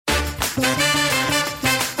Welcome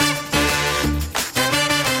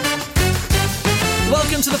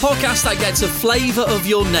to the podcast that gets a flavour of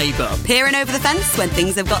your neighbour. Peering over the fence when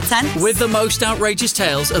things have got tense. With the most outrageous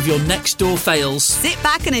tales of your next door fails. Sit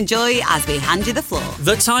back and enjoy as we hand you the floor.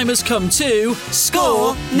 The time has come to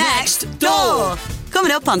Score Next Door.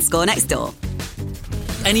 Coming up on Score Next Door.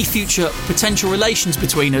 Any future potential relations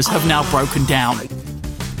between us have now broken down.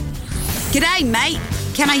 G'day, mate.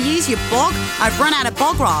 Can I use your bog? I've run out of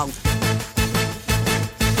bog roll.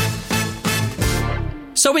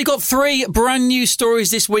 So we got 3 brand new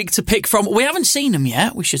stories this week to pick from. We haven't seen them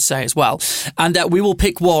yet, we should say as well. And we will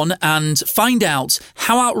pick one and find out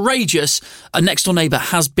how outrageous a next door neighbour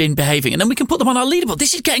has been behaving. And then we can put them on our leaderboard.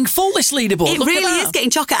 This is getting full, this leaderboard. It really is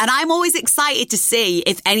getting chocker. And I'm always excited to see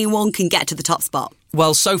if anyone can get to the top spot.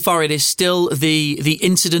 Well, so far it is still the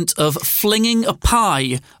incident of flinging a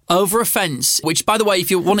pie over a fence, which, by the way, if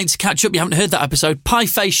you're wanting to catch up, you haven't heard that episode, Pie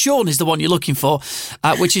Face Sean is the one you're looking for,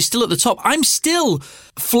 which is still at the top. I'm still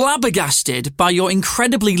flabbergasted by your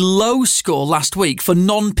incredibly low score last week for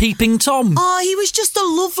non-peeping Tom. Oh, he was just a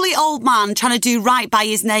lovely old man trying to do right by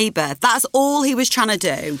his neighbour. That's all he was trying to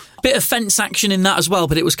do. Bit of fence action in that as well,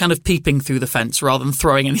 but it was kind of peeping through the fence rather than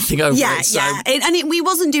throwing anything over it. So. And we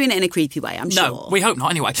wasn't doing it in a creepy way, I'm sure. No, we hope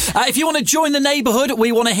not anyway. If you want to join the neighbourhood,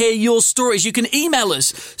 we want to hear your stories. You can email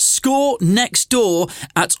us,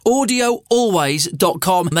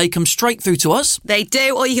 scorenextdoor@audioalways.com. They come straight through to us. They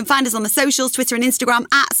do, or you can find us on the socials, Twitter and Instagram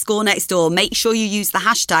 @scorenextdoor. Make sure you use the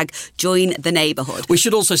hashtag Join the Neighbourhood. We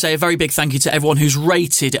should also say a very big thank you to everyone who's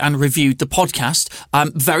rated and reviewed the podcast.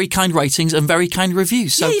 Very kind ratings and very kind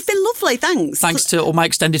reviews. So yeah, you've been lovely, thanks. Thanks to all my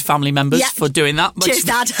extended family members for doing that. Cheers,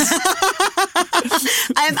 Dad.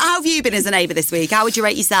 How have you been as a neighbour this week? How would you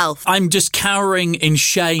rate yourself? I'm just cowering in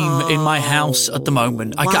shame in my house at the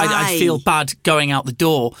moment. I feel bad going out the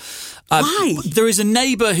door. Why? There is a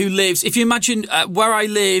neighbour who lives, if you imagine where I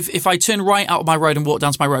live, if I turn right out of my road and walk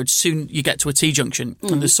down to my road, soon you get to a T-junction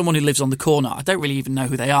and there's someone who lives on the corner. I don't really even know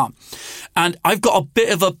who they are. And I've got a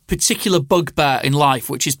bit of a particular bugbear in life,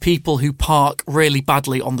 which is people who park really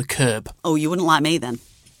badly on the curb. Oh, you wouldn't like me then?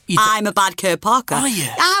 I'm a bad curb parker. Are you?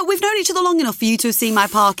 We've known each other long enough for you to have seen my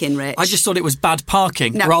parking, Rich. I just thought it was bad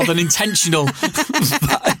parking rather than intentional.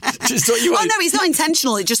 Just thought you were... Oh, no, it's not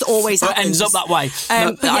intentional. It just always happens. It ends up that way.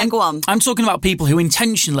 Go on. I'm talking about people who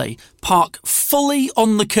intentionally park fully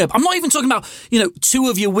on the curb. I'm not even talking about, 2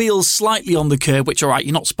 of your wheels slightly on the curb, which, all right,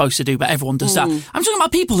 you're not supposed to do, but everyone does that. I'm talking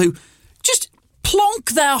about people who just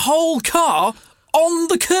plonk their whole car on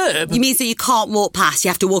the curb. You mean so you can't walk past, you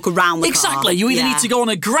have to walk around the car? Exactly. You either need to go on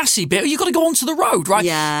a grassy bit or you've got to go onto the road, right?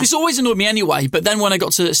 Yeah. This always annoyed me anyway, but then when I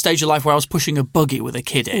got to a stage of life where I was pushing a buggy with a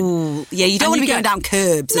kid in... Ooh, yeah, you don't want to be going down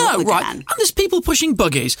curbs. No, right. And there's people pushing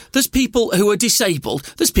buggies. There's people who are disabled.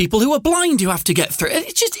 There's people who are blind who have to get through.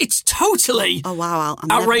 It's totally I'm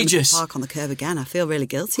outrageous. Never going to park on the curb again. I feel really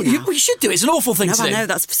guilty now. You should do it. It's an awful thing to do. I know.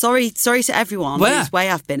 That's sorry to everyone whose way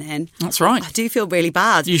I've been in. That's right. I do feel really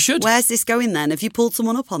bad. You should. Where's this going then? Have you pulled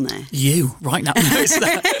someone up on there? You, right now. No,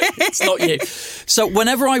 it's not you. So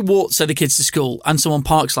whenever I walk, say, the kids to school and someone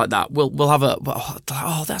parks like that, we'll have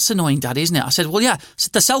that's annoying, Daddy, isn't it? I said, well, yeah,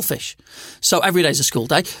 they're selfish. So every day's a school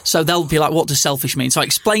day. So they'll be like, what does selfish mean? So I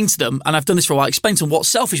explain to them, and I've done this for a while, explain to them what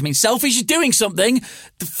selfish means. Selfish is doing something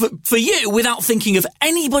for you without thinking of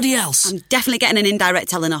anybody else. I'm definitely getting an indirect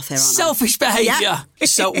telling off here, aren't I? Selfish behaviour. Yeah.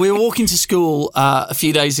 So we were walking to school a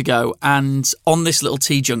few days ago, and on this little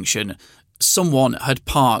T-junction, someone had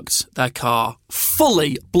parked their car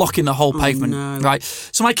fully blocking the whole pavement, right?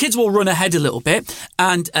 So my kids will run ahead a little bit,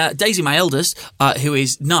 and Daisy, my eldest, who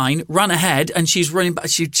is 9, ran ahead, and she's running back.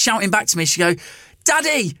 She's shouting back to me. She go,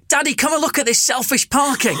 Daddy, come and look at this selfish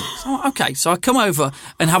parking. So, okay, so I come over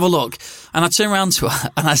and have a look, and I turn around to her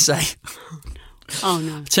and I say, oh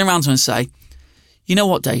no. I turn around to her and say, you know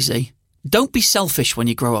what, Daisy? Don't be selfish when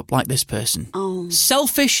you grow up like this person. Oh.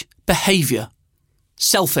 Selfish behaviour.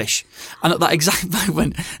 Selfish. And at that exact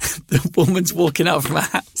moment, the woman's walking out from her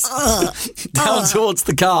house down towards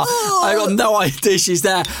the car. I got no idea she's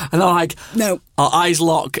there. And I'm like, no. Our eyes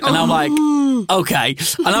lock. And I'm like, okay.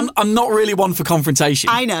 And I'm not really one for confrontation.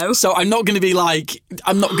 I know. So I'm not going to be like,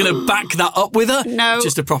 I'm not going to back that up with her. No.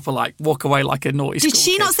 Just a proper walk away like a naughty school Did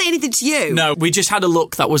she kid. not say anything to you? No, we just had a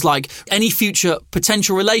look that was like, any future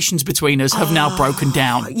potential relations between us have now broken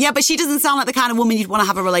down. Yeah, but she doesn't sound like the kind of woman you'd want to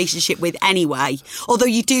have a relationship with anyway. Although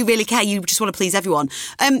you do really care, you just want to please everyone.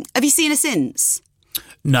 Have you seen her since?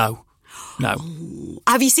 No.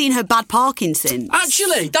 Have you seen her bad parking since?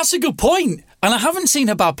 Actually, that's a good point. And I haven't seen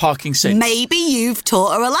her bad parking since. Maybe you've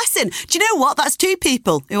taught her a lesson. Do you know what? That's 2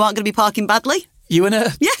 people who aren't going to be parking badly. You and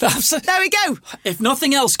her? Yeah, there we go. If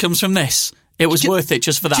nothing else comes from this, It was worth it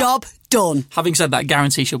just for that. Job done. Having said that,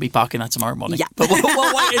 guarantee she'll be parking there tomorrow morning. Yeah. But we'll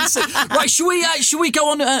wait and see. Right, should we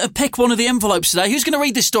go on and pick one of the envelopes today? Who's going to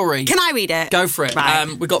read this story? Can I read it? Go for it. Right.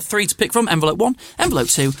 We've got 3 to pick from. Envelope 1, envelope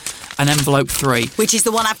 2 and envelope 3. Which is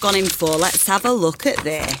the one I've gone in for. Let's have a look at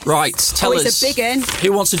this. Right, tell us. It's a big one.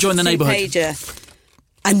 Who wants to join the neighbourhood? Pager.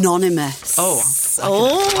 Anonymous.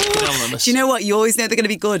 Anonymous. Do you know what? You always know they're going to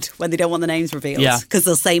be good when they don't want the names revealed. Yeah. Because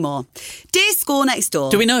they'll say more. Dear Score Next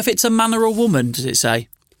Door. Do we know if it's a man or a woman, does it say?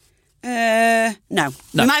 No.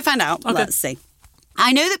 We might find out. Okay. Let's see.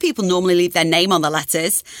 I know that people normally leave their name on the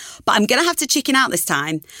letters, but I'm going to have to chicken out this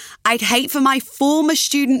time. I'd hate for my former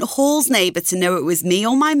student hall's neighbour to know it was me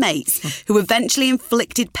or my mates who eventually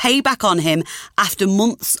inflicted payback on him after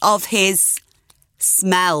months of his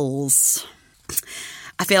smells.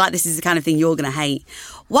 I feel like this is the kind of thing you're going to hate.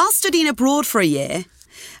 While studying abroad for a year,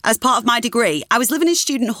 as part of my degree, I was living in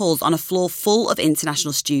student halls on a floor full of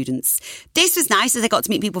international students. This was nice as I got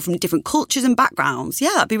to meet people from different cultures and backgrounds.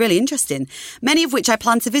 Yeah, that'd be really interesting. Many of which I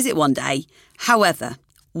plan to visit one day. However,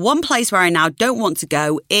 one place where I now don't want to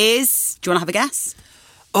go is... Do you want to have a guess?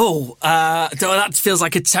 That feels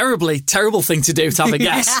like a terrible thing to do, to have a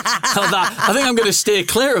guess. I think I'm going to steer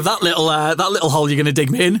clear of that little hole you're going to dig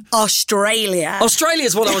me in. Australia.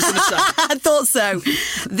 Australia's what I was going to say. I thought so.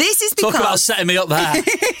 This is because... Talk about setting me up there.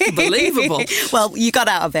 Unbelievable. Well, you got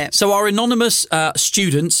out of it. So our anonymous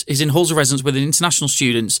student is in halls of residence with an international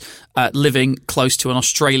student living close to an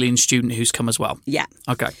Australian student who's come as well. Yeah.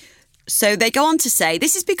 Okay. So they go on to say,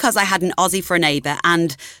 this is because I had an Aussie for a neighbour,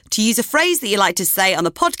 and to use a phrase that you like to say on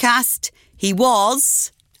the podcast, he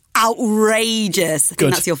was outrageous. I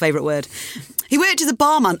think that's your favourite word. He worked as a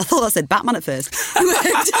barman. I thought that said Batman at first. I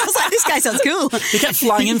was like, this guy sounds cool. He kept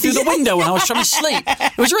flying in through the window when I was trying to sleep.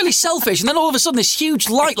 It was really selfish. And then all of a sudden, this huge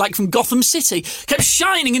light, like from Gotham City, kept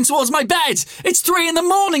shining in towards my bed. It's 3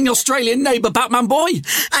 a.m, Australian neighbour Batman boy.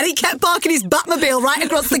 And he kept parking his Batmobile right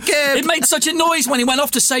across the curb. It made such a noise when he went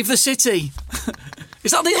off to save the city.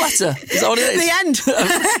 Is that the letter? Is that what it is? The end.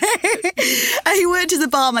 He worked as a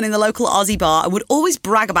barman in the local Aussie bar and would always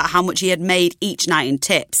brag about how much he had made each night in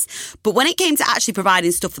tips. But when it came to actually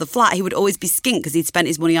providing stuff for the flat, he would always be skint because he'd spent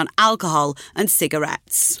his money on alcohol and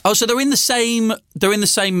cigarettes. Oh, so they're in the same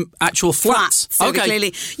actual flat. So okay.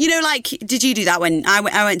 Clearly, like, did you do that when I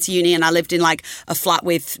went to uni and I lived in like a flat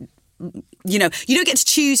with... you don't get to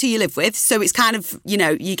choose who you live with, so it's kind of,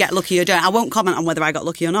 you get lucky or don't. I won't comment on whether I got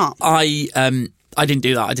lucky or not. I didn't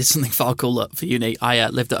do that. I did something far cooler for uni. I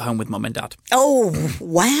lived at home with mum and dad. Oh,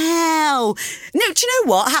 wow. No, do you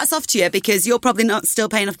know what? Hats off to you, because you're probably not still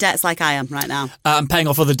paying off debts like I am right now. I'm paying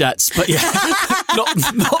off other debts, but yeah,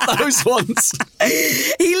 not those ones.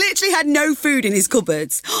 He literally had no food in his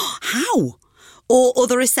cupboards. How? Or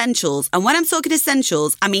other essentials. And when I'm talking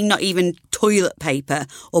essentials, I mean not even toilet paper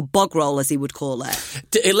or bog roll, as he would call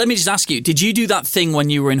it. Let me just ask you, did you do that thing when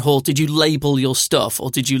you were in hall? Did you label your stuff,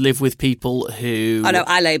 or did you live with people who... Oh, no,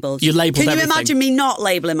 I labelled. You labelled everything. Can you imagine me not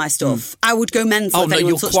labelling my stuff? I would go mental if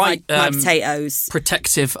anyone touched my potatoes.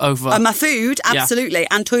 Protective over... And my food, absolutely,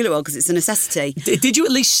 and toilet roll, because it's a necessity. Did you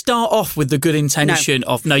at least start off with the good intention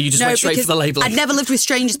of... No, you just went straight for the labelling? I'd never lived with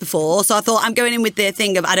strangers before, so I thought I'm going in with the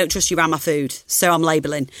thing of I don't trust you around my food, so I'm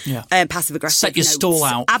labelling. Yeah. Passive-aggressive Set your stall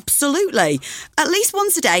out. Absolutely. At least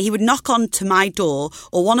once a day, he would knock on to my door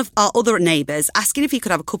or one of our other neighbours, asking if he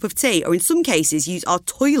could have a cup of tea, or in some cases, use our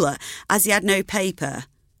toilet as he had no paper.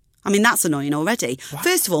 I mean, that's annoying already. What?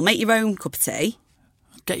 First of all, make your own cup of tea.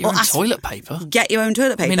 Get your own toilet paper? Get your own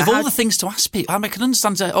toilet paper. I mean, of all the things to ask people, I can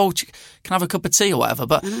understand, can I have a cup of tea or whatever,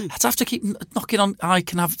 but I'd have to keep knocking on,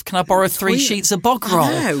 can I borrow 3 sheets of bog roll?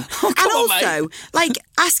 Oh, and also, like,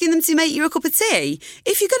 asking them to make you a cup of tea,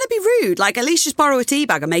 if you're going to be rude, like, at least just borrow a tea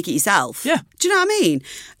bag and make it yourself. Yeah. Do you know what I mean?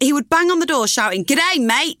 He would bang on the door shouting, "G'day,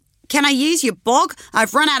 mate, can I use your bog?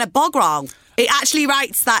 I've run out of bog roll." It actually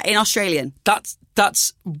writes that in Australian.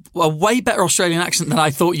 That's a way better Australian accent than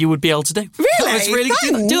I thought you would be able to do. Really? It's really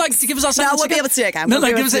good. Give us that sentence. No, we'll be able to do it again. No,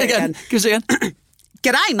 give us it again. Give us it again.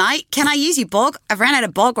 "G'day, mate. Can I use your bog? I've ran out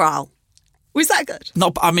of bog roll." Was that good?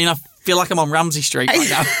 No, I mean, I feel like I'm on Ramsey Street right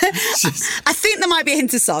now. I think there might be a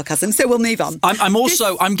hint of sarcasm, so we'll move on.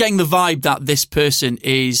 I'm getting the vibe that this person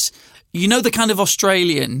is, the kind of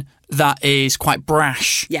Australian that is quite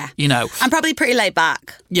brash. Yeah. I'm probably pretty laid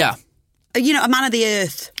back. Yeah. A man of the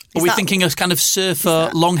earth. Are we thinking a kind of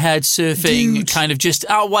surfer, long-haired surfing, dude. Kind of just,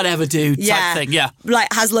 whatever dude type thing, yeah.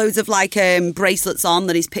 Like, has loads of, bracelets on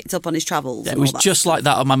that he's picked up on his travels. Yeah, it was just like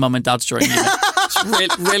that on my mum and dad's during uni.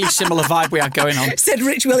 It's really similar vibe we had going on. Said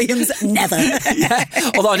Rich Williams, never. Yeah.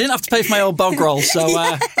 Although I didn't have to pay for my old bog roll, so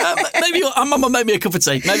maybe Mama made me a cup of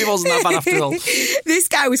tea. Maybe it wasn't that bad after all. This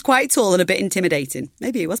guy was quite tall and a bit intimidating.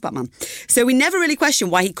 Maybe he was Batman. So we never really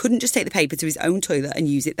questioned why he couldn't just take the paper to his own toilet and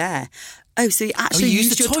use it there. Oh, so he actually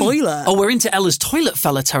used your toilet. Oh, we're into Ella's toilet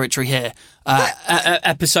fella territory here.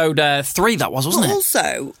 Episode 3, that wasn't it?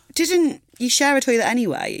 Also, didn't you share a toilet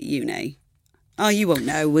anyway at uni? Oh, you won't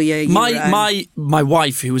know, will you? My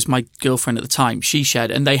wife, who was my girlfriend at the time, she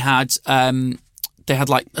shared, and they had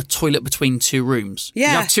like a toilet between 2 rooms.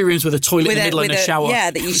 Yeah. You have 2 rooms with a toilet in the middle and a shower. Yeah,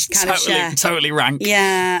 that you kind of share. Totally rank.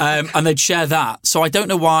 Yeah. And they'd share that. So I don't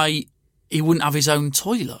know why he wouldn't have his own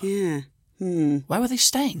toilet. Yeah. Where were they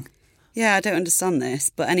staying? Yeah, I don't understand this.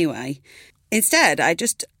 But anyway, instead, I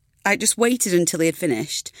just waited until he had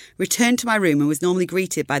finished, returned to my room and was normally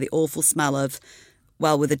greeted by the awful smell of,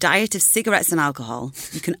 well, with a diet of cigarettes and alcohol,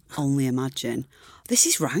 you can only imagine. This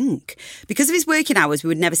is rank. Because of his working hours, we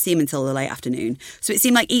would never see him until the late afternoon. So it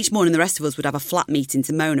seemed like each morning the rest of us would have a flat meeting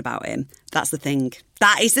to moan about him. That's the thing.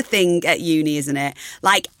 That is the thing at uni, isn't it?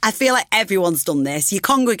 Like, I feel like everyone's done this. You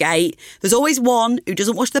congregate, there's always one who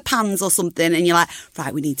doesn't wash the pans or something, and you're like,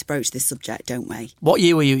 right, we need to broach this subject, don't we? What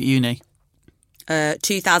year were you at uni?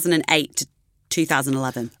 2008 to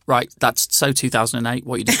 2011. Right, that's so 2008,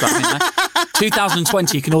 what you're describing there.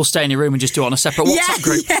 2020, you can all stay in your room and just do it on a separate WhatsApp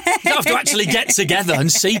group. Yeah. You don't have to actually get together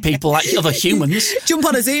and see people like other humans. Jump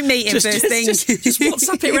on a Zoom meeting first thing. Just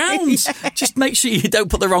WhatsApp it round. Yeah. Just make sure you don't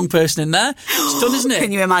put the wrong person in there. It's done, isn't it?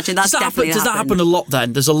 Can you imagine? Does that happen a lot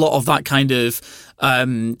then? There's a lot of that kind of,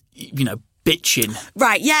 bitching.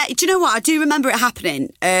 Right, yeah. Do you know what? I do remember it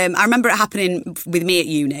happening. I remember it happening with me at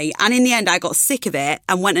uni. And in the end, I got sick of it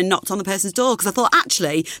and went and knocked on the person's door because I thought,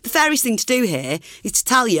 actually, the fairest thing to do here is to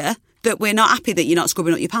tell you that we're not happy that you're not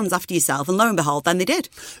scrubbing up your pans after yourself. And lo and behold, then they did.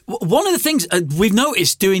 One of the things we've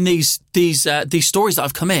noticed doing these stories that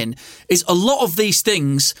have come in is a lot of these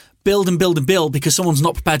things build and build and build because someone's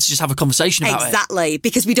not prepared to just have a conversation about it. Exactly,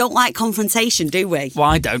 because we don't like confrontation, do we? Well,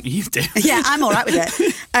 I don't. You do. Yeah, I'm all right with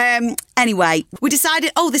it. Anyway, we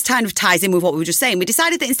decided, this kind of ties in with what we were just saying. We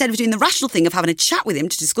decided that instead of doing the rational thing of having a chat with him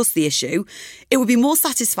to discuss the issue, it would be more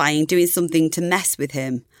satisfying doing something to mess with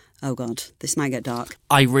him. Oh, God, this might get dark.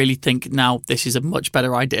 I really think now this is a much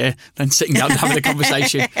better idea than sitting down and having a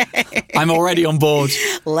conversation. I'm already on board.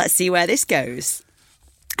 Let's see where this goes.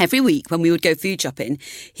 Every week when we would go food shopping,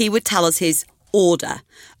 he would tell us his order.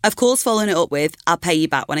 Of course, following it up with, I'll pay you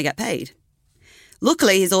back when I get paid.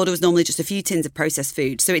 Luckily, his order was normally just a few tins of processed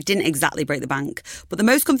food, so it didn't exactly break the bank. But the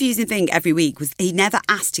most confusing thing every week was he never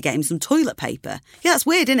asked to get him some toilet paper. Yeah, that's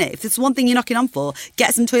weird, isn't it? If it's one thing you're knocking on for,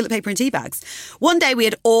 get some toilet paper and tea bags. One day we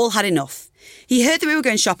had all had enough. He heard that we were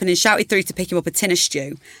going shopping and shouted through to pick him up a tin of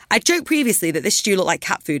stew. I joked previously that this stew looked like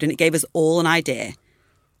cat food and it gave us all an idea.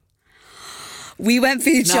 We went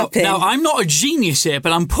food shopping. Now, I'm not a genius here,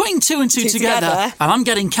 but I'm putting 2 and 2 together and I'm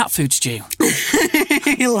getting cat food stew.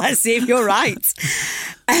 Let's see if you're right.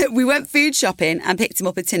 We went food shopping and picked him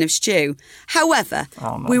up a tin of stew. However,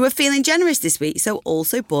 we were feeling generous this week, so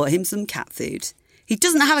also bought him some cat food. He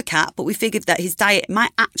doesn't have a cat, but we figured that his diet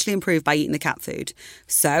might actually improve by eating the cat food.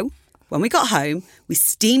 So, when we got home, we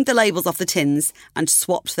steamed the labels off the tins and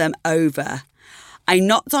swapped them over. I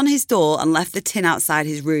knocked on his door and left the tin outside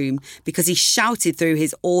his room because he shouted through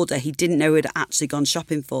his order he didn't know had actually gone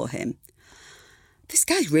shopping for him. This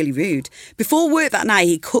guy's really rude. Before work that night,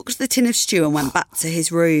 he cooked the tin of stew and went back to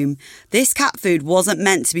his room. This cat food wasn't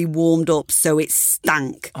meant to be warmed up, so it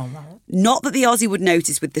stank. Oh, no. Not that the Aussie would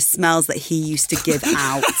notice with the smells that he used to give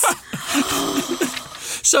out.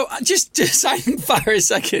 So just hang fire a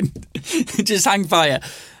second. Just hang fire.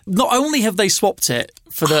 Not only have they swapped it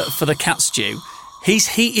for the cat stew, he's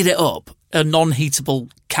heated it up, a non-heatable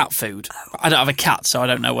cat food. I don't have a cat, so I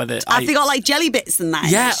don't know whether... Have they got like jelly bits and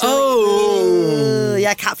that? Yeah,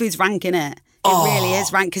 Yeah, cat food's rank, innit? It really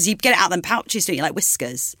is rank, because you get it out of them pouches, don't you, like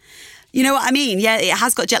Whiskers. You know what I mean? Yeah, it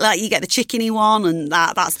has got jelly, like you get the chickeny one, and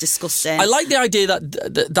that's disgusting. I like the idea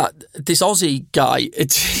that this Aussie guy,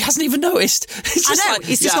 he hasn't even noticed. It's just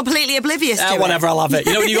he's just completely oblivious to whatever, it. I'll have it.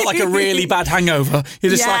 You know when you've got like a really bad hangover, you're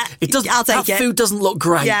just I'll take it. Food doesn't look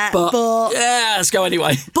great, but yeah, let's go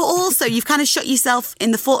anyway. But also, you've kind of shot yourself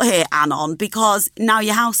in the foot here, Anon, because now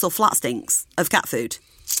your house or flat stinks of cat food.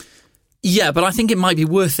 Yeah, but I think it might be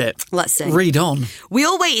worth it. Let's see. Read on. We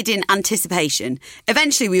all waited in anticipation.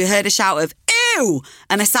 Eventually, we heard a shout of, ew,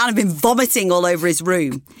 and a sound of him vomiting all over his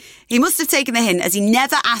room. He must have taken the hint, as he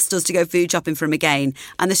never asked us to go food shopping for him again,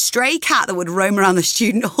 and the stray cat that would roam around the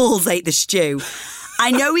student halls ate the stew. I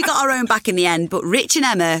know we got our own back in the end, but Rich and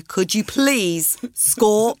Emma, could you please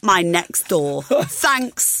score my next door?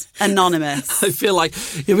 Thanks, Anonymous. I feel like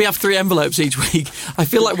if we have 3 envelopes each week, I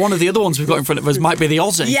feel like one of the other ones we've got in front of us might be the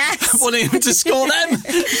Aussie. Yes. Wanting him to score them.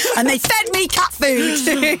 And they fed me cat food.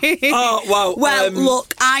 Oh, wow. Well,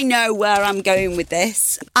 look, I know where I'm going with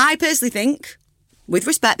this. I personally think, with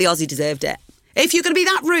respect, the Aussie deserved it. If you're going to be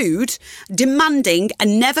that rude, demanding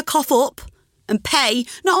and never cough up and pay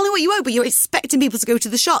not only what you owe, but you're expecting people to go to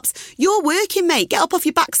the shops, you're working, mate. Get up off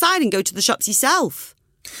your backside and go to the shops yourself.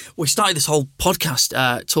 We started this whole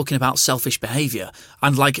podcast talking about selfish behaviour,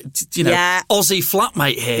 and Aussie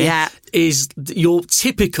flatmate here is your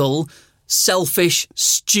typical selfish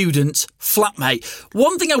student flatmate.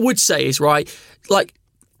 One thing I would say is, right, like,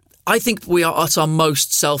 I think we are at our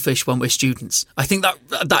most selfish when we're students. I think that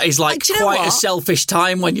is quite a selfish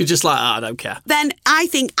time when you're just like, I don't care. Then I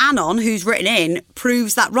think Anon, who's written in,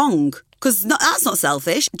 proves that wrong. Because that's not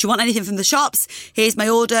selfish. Do you want anything from the shops? Here's my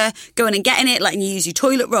order. Going and getting it, letting you use your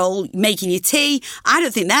toilet roll, making your tea. I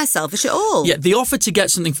don't think they're selfish at all. Yeah, the offer to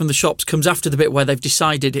get something from the shops comes after the bit where they've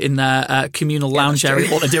decided in their communal lounge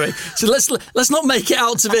area what they're doing. So let's not make it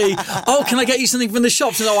out to be, oh, can I get you something from the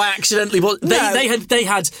shops? And I accidentally. But they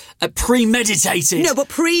had premeditated. No, but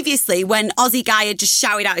previously when Aussie guy had just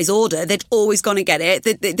shouted out his order, they'd always gone and get it.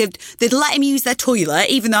 They'd let him use their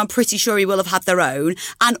toilet, even though I'm pretty sure he will have had their own,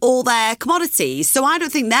 and all their commodities. So I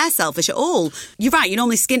don't think they're selfish at all. You're right, you're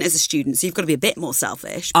normally skint as a student, so you've got to be a bit more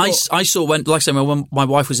selfish. I saw when my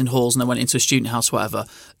wife was in halls and they went into a student house, whatever,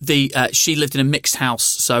 she lived in a mixed house,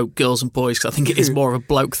 so girls and boys, because I think it is more of a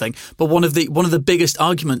bloke thing. But one of the biggest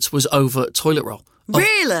arguments was over toilet roll.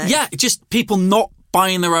 Really? Yeah, just people not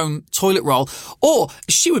buying their own toilet roll. Or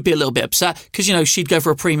she would be a little bit upset because, she'd go for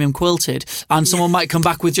a premium quilted and someone might come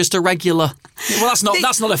back with just a regular. Well, that's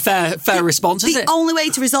not a fair response, is it? The only way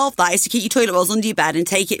to resolve that is to keep your toilet rolls under your bed and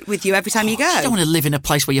take it with you every time you go. You don't want to live in a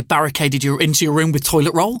place where you're barricaded into your room with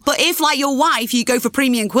toilet roll. But if, like your wife, you go for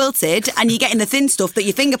premium quilted and you're getting the thin stuff that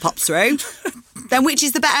your finger pops through, then which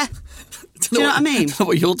is the better? Do you know what I mean? I don't know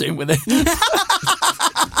what you're doing with it.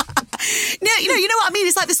 No, you know what I mean?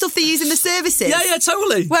 It's like the stuff they use in the services. Yeah,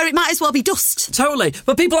 totally. Where it might as well be dust. Totally.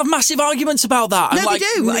 But people have massive arguments about that. No,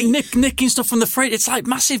 and they do. Nicking stuff from the fridge. It's like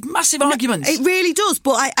massive arguments. It really does.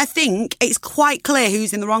 But I think it's quite clear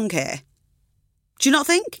who's in the wrong here. Do you not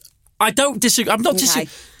think? I don't disagree. I'm not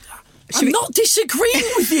disagreeing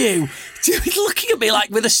with you. You're looking at me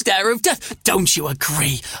like with a stare of death. Don't you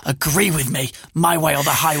agree? Agree with me. My way or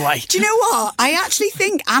the highway. Do you know what? I actually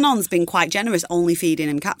think Anon's been quite generous only feeding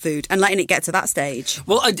him cat food and letting it get to that stage.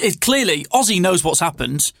 Well, clearly, Aussie knows what's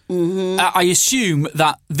happened. Mm-hmm. I assume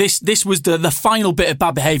that this was the final bit of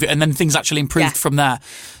bad behaviour and then things actually improved from there.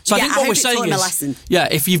 So I think what we're saying is,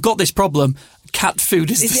 if you've got this problem, cat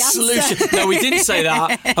food is the solution. No, we didn't say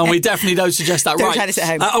that, and we definitely don't suggest that. Don't try this at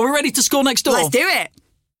home. Are we ready to score next door? Let's do it.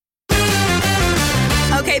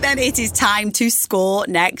 Okay, then it is time to score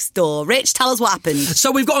next door. Rich, tell us what happened.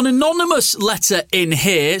 So we've got an anonymous letter in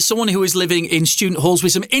here, someone who is living in student halls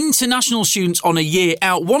with some international students on a year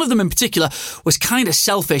out. One of them in particular was kind of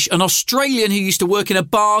selfish, an Australian who used to work in a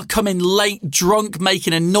bar, come in late, drunk,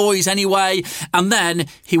 making a noise anyway, and then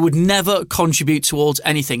he would never contribute towards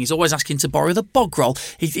anything. He's always asking to borrow the bog roll.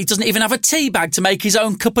 He doesn't even have a tea bag to make his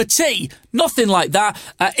own cup of tea. Nothing like that.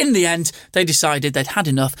 In the end, they decided they'd had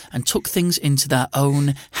enough and took things into their own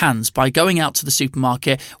hands by going out to the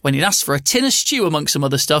supermarket when he'd asked for a tin of stew amongst some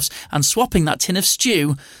other stuffs and swapping that tin of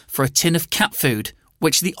stew for a tin of cat food,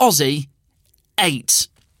 which the Aussie ate.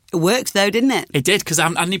 It worked though, didn't it? It did, because I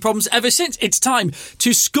haven't had any problems ever since. It's time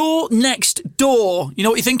to score next door. You know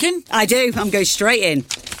what you're thinking? I do. I'm going straight in.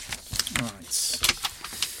 Right.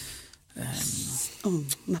 Oh,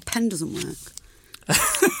 my pen doesn't work.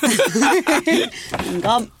 Hang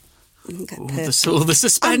on. The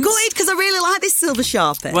suspense. I'm gutted because I really like this silver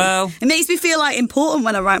Sharpie. Well, it makes me feel like important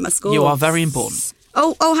when I write my scores. You are very important.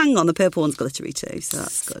 Oh, hang on. The purple one's glittery too, so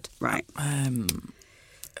that's good. Right.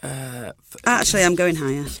 Actually, I'm going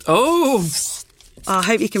higher. Oh, I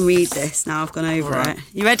hope you can read this now. I've gone over it.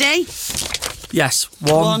 You ready? Yes.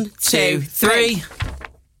 One, two, three.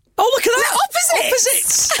 Oh, look at that!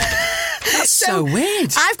 Opposites. That's so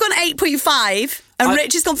weird. I've gone 8.5 and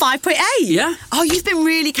Rich has gone 5.8. Yeah. Oh, you've been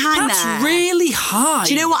really kind there. That's really high.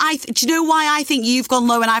 Do you know why I think you've gone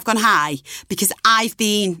low and I've gone high? Because I've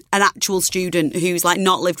been an actual student who's like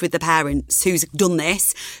not lived with the parents, who's done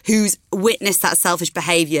this, who's witnessed that selfish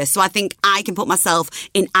behaviour. So I think I can put myself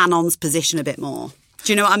in Anon's position a bit more.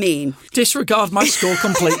 Do you know what I mean? Disregard my score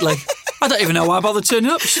completely. I don't even know why I bothered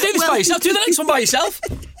turning up. You should do this by yourself. Do the next one by yourself.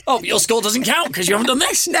 Oh, but your score doesn't count because you haven't done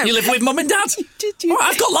this. No. You live with mum and dad. Did you? Oh,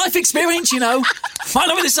 I've got life experience, you know. Might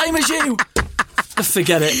not be the same as you.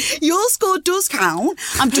 Forget it. Your score does count.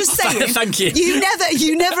 I'm just saying. Thank you. You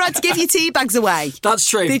never had to give your tea bags away. That's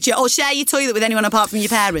true. Did you? Or share your toilet with anyone apart from your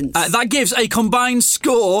parents? That gives a combined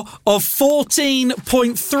score of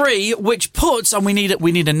 14.3, which puts, and we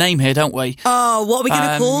need a name here, don't we? Oh, what are we going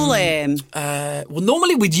to call him? Well,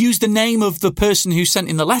 normally we'd use the name of the person who sent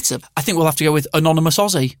in the letter. I think we'll have to go with Anonymous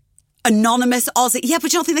Aussie. Anonymous Aussie. Yeah,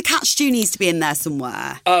 but you don't think the cat stew needs to be in there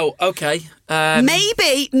somewhere? Oh, okay.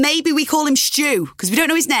 Maybe we call him Stew, because we don't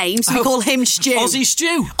know his name, so we call him Stew. Aussie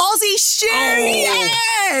Stew. Aussie Stew,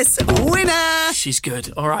 yes! Winner! She's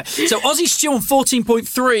good. All right. So Aussie Stew on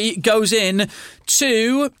 14.3 goes in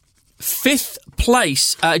to 5th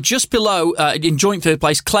place, just below, in joint 3rd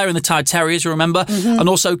place, Claire and the Tide Terriers, remember? Mm-hmm. And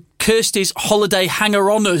also Kirsty's Holiday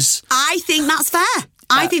Hanger-Oners. I think that's fair.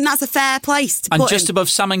 I think that's a fair place to put And just above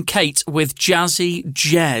Sam and Kate with Jazzy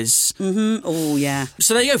Jez. Mm-hmm. Oh, yeah.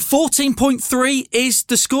 So there you go. 14.3 is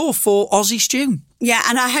the score for Aussie Stew. Yeah,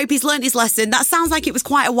 and I hope he's learnt his lesson. That sounds like it was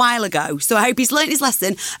quite a while ago. So I hope he's learnt his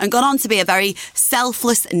lesson and gone on to be a very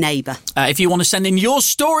selfless neighbour. If you want to send in your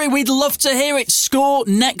story, we'd love to hear it. Score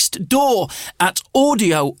next door at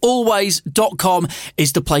audioalways.com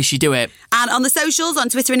is the place you do it. And on the socials, on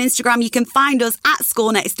Twitter and Instagram, you can find us at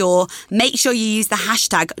Score Next Door. Make sure you use the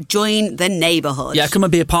hashtag #JoinTheNeighbourhood. Yeah, come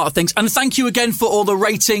and be a part of things. And thank you again for all the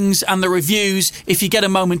ratings and the reviews. If you get a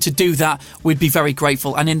moment to do that, we'd be very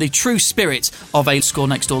grateful. And in the true spirit of a Score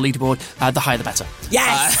Next Door leaderboard, the higher the better.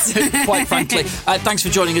 Yes! Quite frankly. Thanks for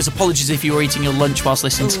joining us. Apologies if you were eating your lunch whilst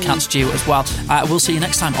listening to Cat Stew as well. We'll see you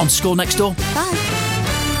next time on Score Next Door. Bye.